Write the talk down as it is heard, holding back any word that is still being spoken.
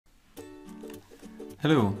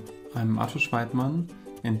Hello, I'm Artur Schweidtmann,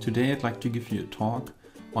 and today I'd like to give you a talk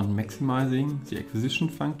on maximizing the acquisition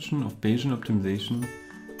function of Bayesian optimization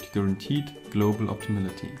to guaranteed global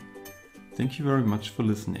optimality. Thank you very much for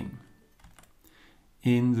listening.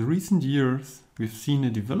 In the recent years, we've seen a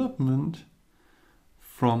development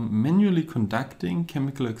from manually conducting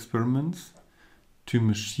chemical experiments to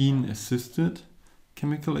machine-assisted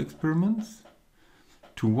chemical experiments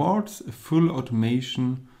towards a full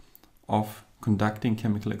automation of conducting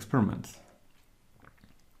chemical experiments.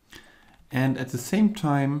 And at the same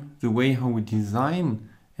time, the way how we design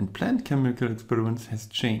and plan chemical experiments has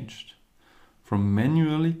changed from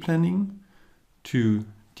manually planning to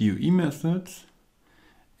DOE methods.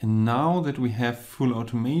 And now that we have full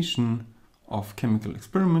automation of chemical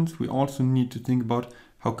experiments, we also need to think about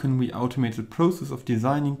how can we automate the process of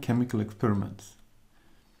designing chemical experiments.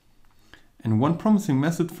 And one promising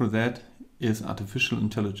method for that is artificial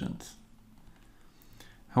intelligence.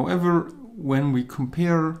 However, when we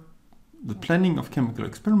compare the planning of chemical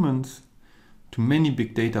experiments to many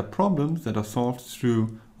big data problems that are solved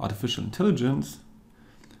through artificial intelligence,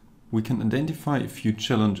 we can identify a few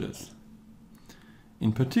challenges.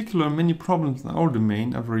 In particular, many problems in our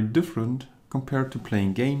domain are very different compared to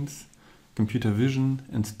playing games, computer vision,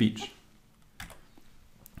 and speech.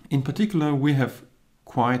 In particular, we have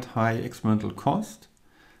quite high experimental cost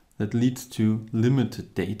that leads to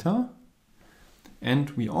limited data.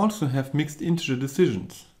 And we also have mixed integer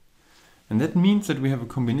decisions. And that means that we have a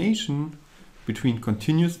combination between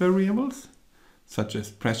continuous variables, such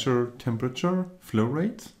as pressure, temperature, flow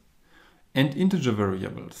rates, and integer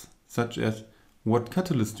variables, such as what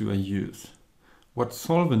catalyst do I use, what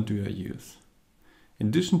solvent do I use. In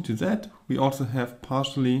addition to that, we also have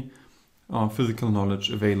partially physical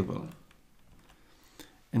knowledge available.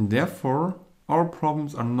 And therefore, our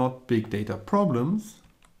problems are not big data problems,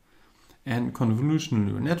 and convolutional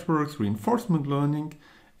neural networks, reinforcement learning,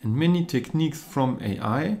 and many techniques from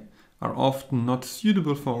AI are often not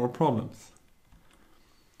suitable for our problems.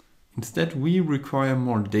 Instead, we require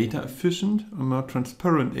more data efficient and more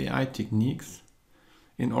transparent AI techniques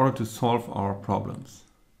in order to solve our problems.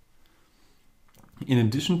 In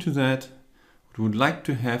addition to that, we would like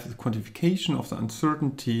to have the quantification of the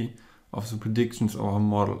uncertainty of the predictions of our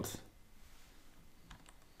models.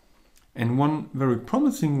 And one very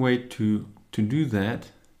promising way to do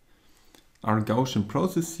that are Gaussian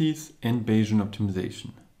processes and Bayesian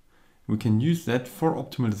optimization. We can use that for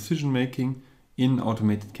optimal decision making in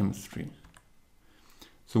automated chemistry.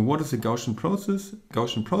 So what is a Gaussian process?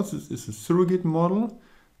 Gaussian process is a surrogate model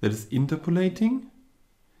that is interpolating,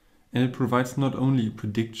 and it provides not only a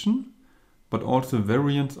prediction but also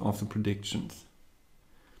variance of the predictions.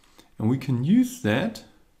 And we can use that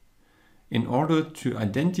in order to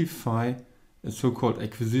identify a so-called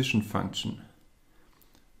acquisition function.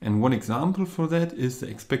 And one example for that is the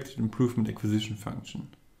expected improvement acquisition function.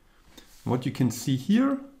 What you can see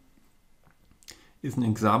here is an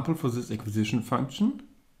example for this acquisition function,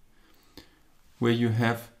 where you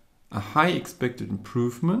have a high expected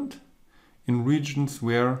improvement in regions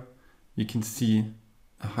where you can see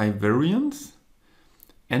a high variance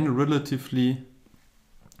and a relatively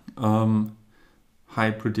high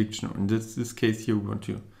prediction. In this case here, we want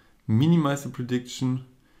to minimize the prediction,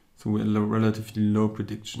 so we have a relatively low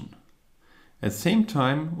prediction. At the same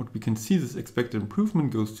time, what we can see, this expected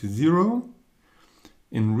improvement goes to 0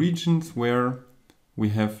 in regions where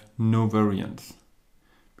we have no variance.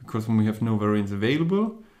 Because when we have no variance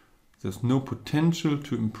available, there's no potential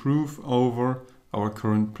to improve over our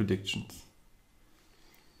current predictions.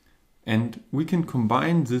 And we can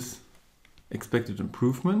combine this expected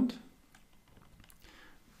improvement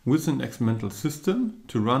with an experimental system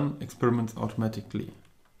to run experiments automatically.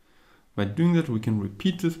 By doing that, we can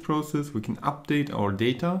repeat this process, we can update our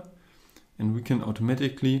data, and we can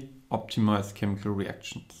automatically optimize chemical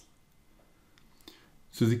reactions.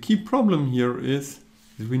 So the key problem here is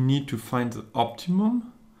that we need to find the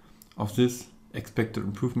optimum of this expected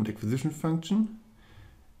improvement acquisition function.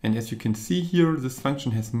 And as you can see here, this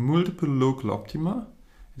function has multiple local optima.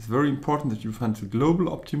 It's very important that you find the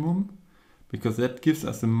global optimum, because that gives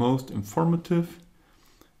us the most informative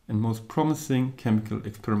and most promising chemical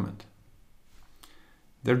experiment.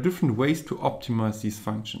 There are different ways to optimize these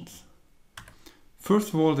functions. First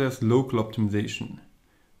of all, there's local optimization,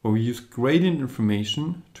 where we use gradient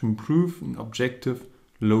information to improve an objective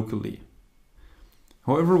locally.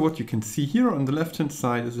 However, what you can see here on the left-hand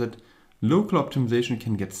side is that local optimization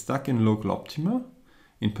can get stuck in local optima,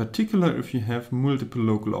 in particular if you have multiple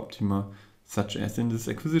local optima, such as in this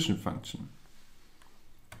acquisition function.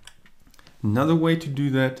 Another way to do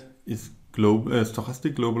that is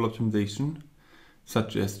stochastic global optimization,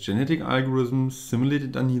 such as genetic algorithms,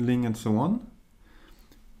 simulated annealing, and so on,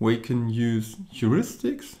 where you can use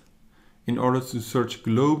heuristics in order to search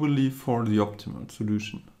globally for the optimal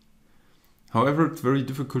solution. However, it's very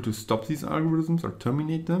difficult to stop these algorithms or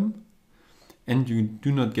terminate them, and you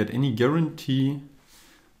do not get any guarantee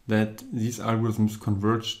that these algorithms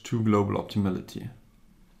converge to global optimality.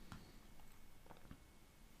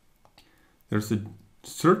 There's a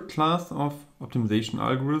third class of optimization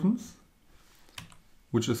algorithms,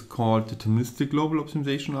 which is called deterministic global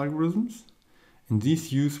optimization algorithms. And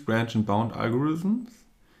these use branch and bound algorithms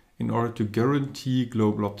in order to guarantee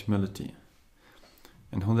global optimality.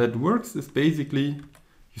 And how that works is basically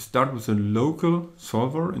you start with a local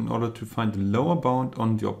solver in order to find the lower bound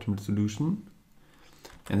on the optimal solution.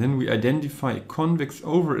 And then we identify a convex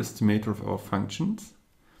overestimator of our functions,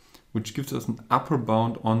 which gives us an upper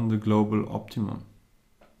bound on the global optimum.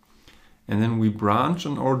 And then we branch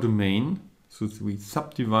on our domain, so we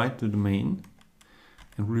subdivide the domain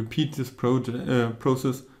and repeat this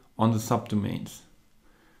process on the subdomains.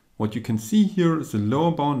 What you can see here is the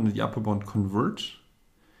lower bound and the upper bound converge,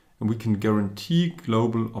 and we can guarantee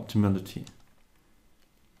global optimality.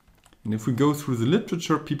 And if we go through the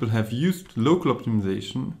literature, people have used local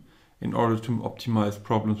optimization in order to optimize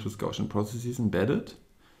problems with Gaussian processes embedded.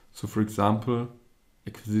 So for example,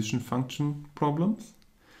 acquisition function problems.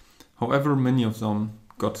 However, many of them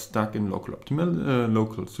got stuck in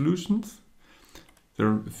local solutions. There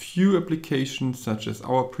are a few applications, such as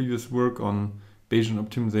our previous work on Bayesian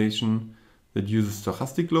optimization, that uses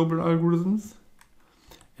stochastic global algorithms.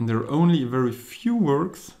 And there are only very few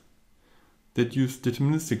works that use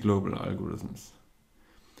deterministic global algorithms.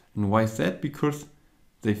 And why is that? Because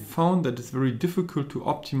they found that it's very difficult to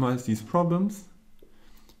optimize these problems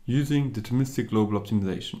using deterministic global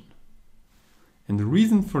optimization. And the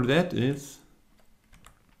reason for that is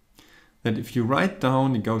that if you write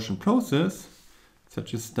down a Gaussian process,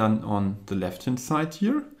 such as done on the left-hand side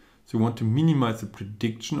here, so you want to minimize the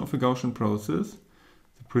prediction of a Gaussian process.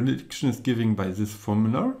 The prediction is given by this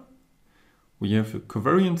formula. We have a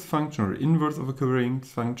covariance function or inverse of a covariance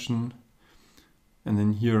function, and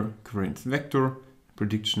then here covariance vector,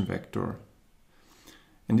 prediction vector.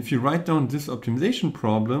 And if you write down this optimization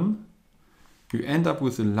problem, you end up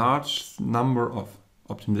with a large number of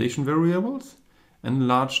optimization variables and a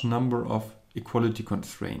large number of equality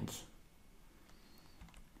constraints.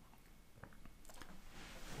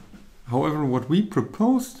 However, what we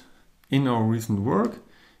proposed in our recent work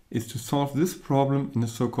is to solve this problem in a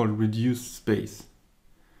so-called reduced space.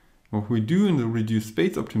 What we do in the reduced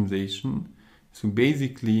space optimization is we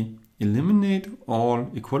basically eliminate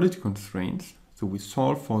all equality constraints. So we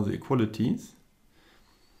solve for the equalities.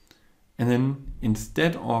 And then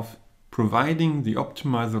instead of providing the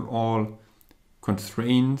optimizer all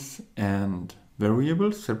constraints and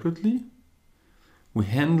variables separately, we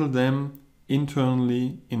handle them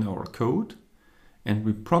internally in our code, and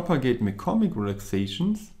we propagate Mecomic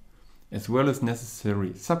relaxations as well as necessary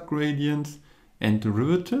subgradients and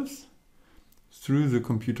derivatives through the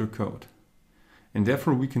computer code. And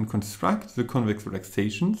therefore we can construct the convex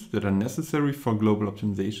relaxations that are necessary for global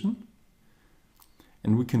optimization,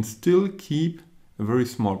 and we can still keep a very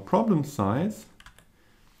small problem size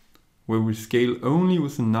where we scale only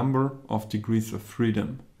with a number of degrees of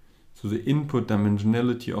freedom, so the input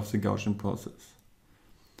dimensionality of the Gaussian process.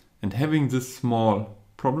 And having this small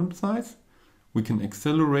problem size, we can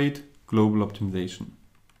accelerate global optimization.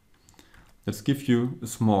 Let's give you a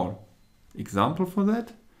small example for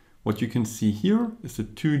that. What you can see here is a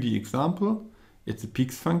 2D example. It's a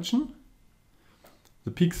peaks function.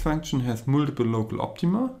 The peaks function has multiple local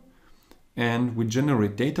optima, and we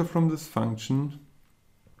generate data from this function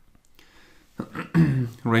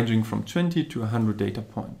ranging from 20 to 100 data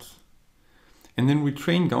points. And then we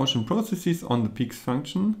train Gaussian processes on the peaks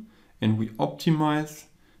function, and we optimize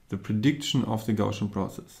the prediction of the Gaussian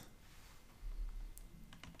process.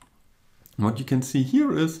 And what you can see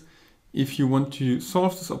here is, if you want to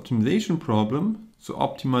solve this optimization problem, so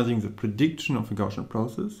optimizing the prediction of a Gaussian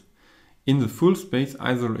process, in the full space,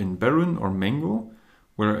 either in Baron or Mango,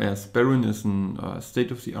 whereas Baron is a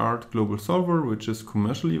state-of-the-art global solver which is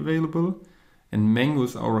commercially available, and Mango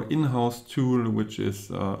is our in-house tool which is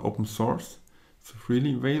open source, so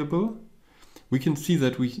freely available. We can see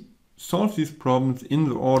that we solve these problems in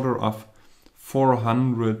the order of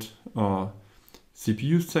 400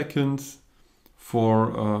 CPU seconds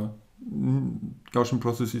for Gaussian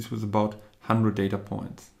processes with about 100 data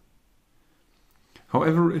points.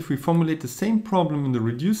 However, if we formulate the same problem in the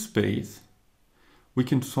reduced space, we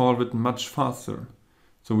can solve it much faster.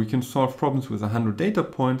 So we can solve problems with 100 data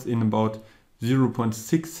points in about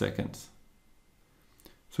 0.6 seconds.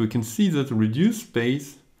 So we can see that the reduced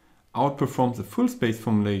space outperforms the full space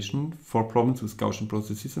formulation for problems with Gaussian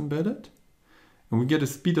processes embedded, and we get a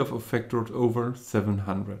speed of a factor of over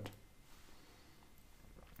 700.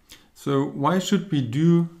 So why should we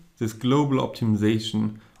do this global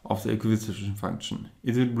optimization of the acquisition function?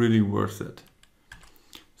 Is it really worth it?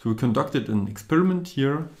 So we conducted an experiment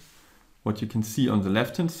here. What you can see on the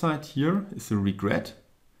left-hand side here is the regret.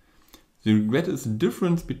 The regret is the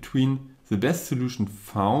difference between the best solution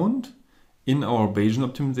found in our Bayesian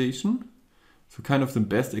optimization, so kind of the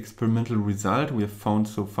best experimental result we have found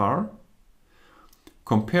so far,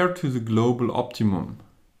 compared to the global optimum.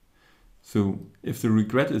 So if the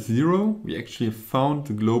regret is 0, we actually have found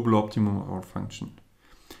the global optimum of our function.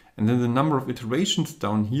 And then the number of iterations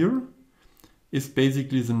down here is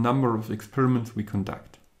basically the number of experiments we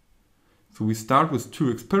conduct. So we start with 2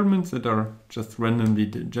 experiments that are just randomly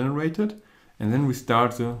generated, and then we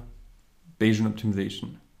start the Bayesian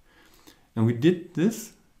optimization. And we did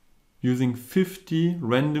this using 50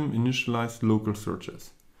 random initialized local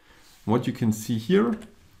searches. What you can see here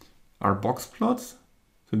are box plots.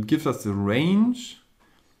 So it gives us the range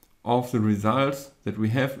of the results that we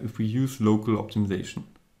have if we use local optimization.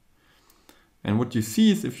 And what you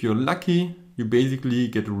see is if you're lucky, you basically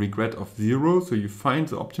get a regret of 0. So you find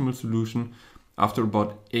the optimal solution after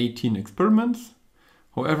about 18 experiments.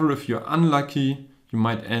 However, if you're unlucky, you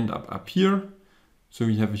might end up here. So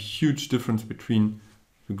you have a huge difference between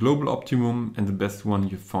the global optimum and the best one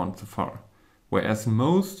you've found so far. Whereas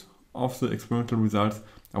most of the experimental results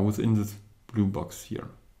are within this blue box here.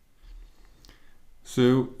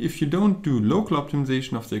 So if you don't do local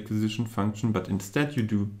optimization of the acquisition function, but instead you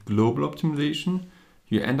do global optimization,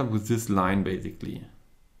 you end up with this line basically.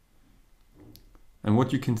 And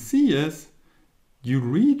what you can see is you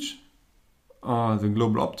reach the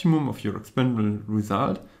global optimum of your experimental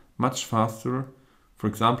result much faster. For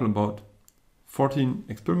example, about 14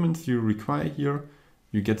 experiments you require here,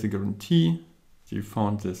 you get the guarantee that you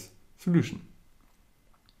found this solution.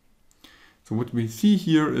 So what we see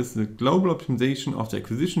here is the global optimization of the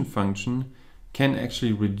acquisition function can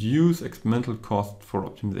actually reduce experimental cost for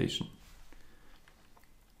optimization.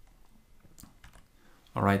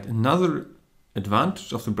 All right, another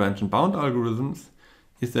advantage of the branch and bound algorithms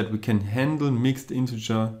is that we can handle mixed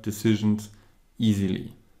integer decisions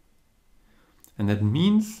easily. And that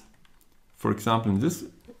means, for example, in this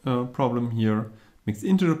problem here, mixed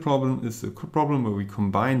integer problem is a problem where we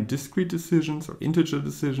combine discrete decisions or integer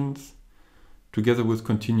decisions together with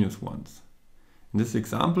continuous ones. In this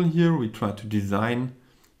example here, we try to design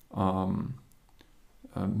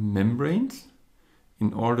membranes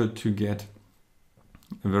in order to get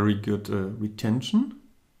a very good retention.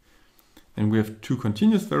 And we have 2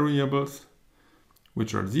 continuous variables,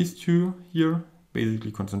 which are these 2 here,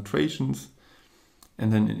 basically concentrations,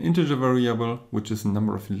 and then an integer variable, which is the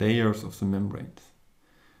number of layers of the membranes.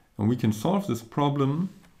 And we can solve this problem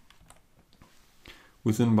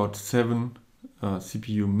within about 7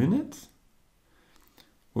 CPU minutes,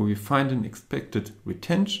 where we find an expected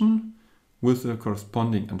retention with a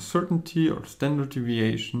corresponding uncertainty or standard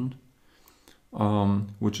deviation,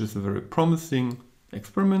 which is a very promising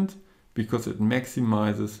experiment because it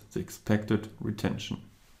maximizes the expected retention.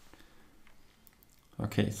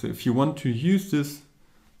 Okay, so if you want to use this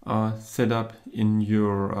setup in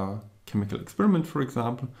your chemical experiment, for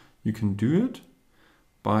example, you can do it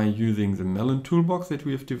by using the Melon toolbox that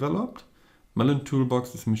we have developed. Melon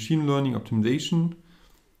toolbox is a machine learning optimization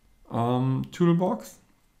toolbox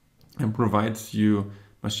and provides you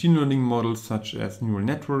machine learning models such as neural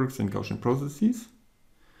networks and Gaussian processes.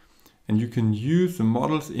 And you can use the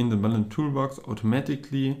models in the Melon toolbox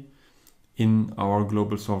automatically in our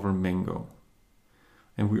global solver Mango.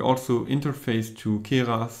 And we also interface to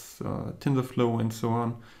Keras, TensorFlow and so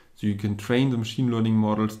on. So you can train the machine learning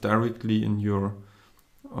models directly in your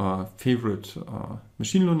favorite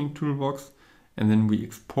machine learning toolbox. And then we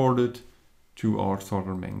export it to our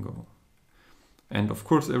solver Mango. And of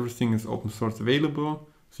course, everything is open source available,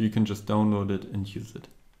 so you can just download it and use it.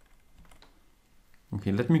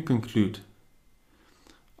 Okay, let me conclude.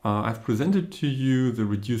 I've presented to you the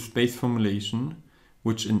reduced space formulation,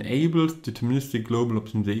 which enables deterministic global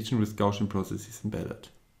optimization with Gaussian processes embedded.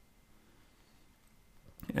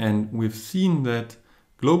 And we've seen that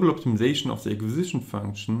global optimization of the acquisition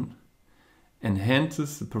function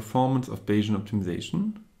enhances the performance of Bayesian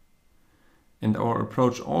optimization. And our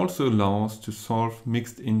approach also allows to solve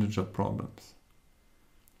mixed integer problems.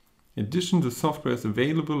 In addition, the software is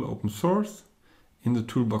available open source in the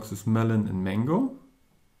toolboxes Melon and Mango.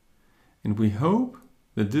 And we hope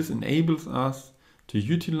that this enables us to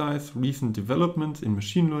utilize recent developments in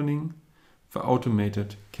machine learning for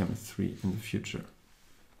automated chemistry in the future.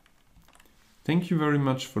 Thank you very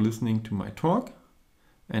much for listening to my talk,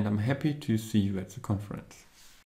 and I'm happy to see you at the conference.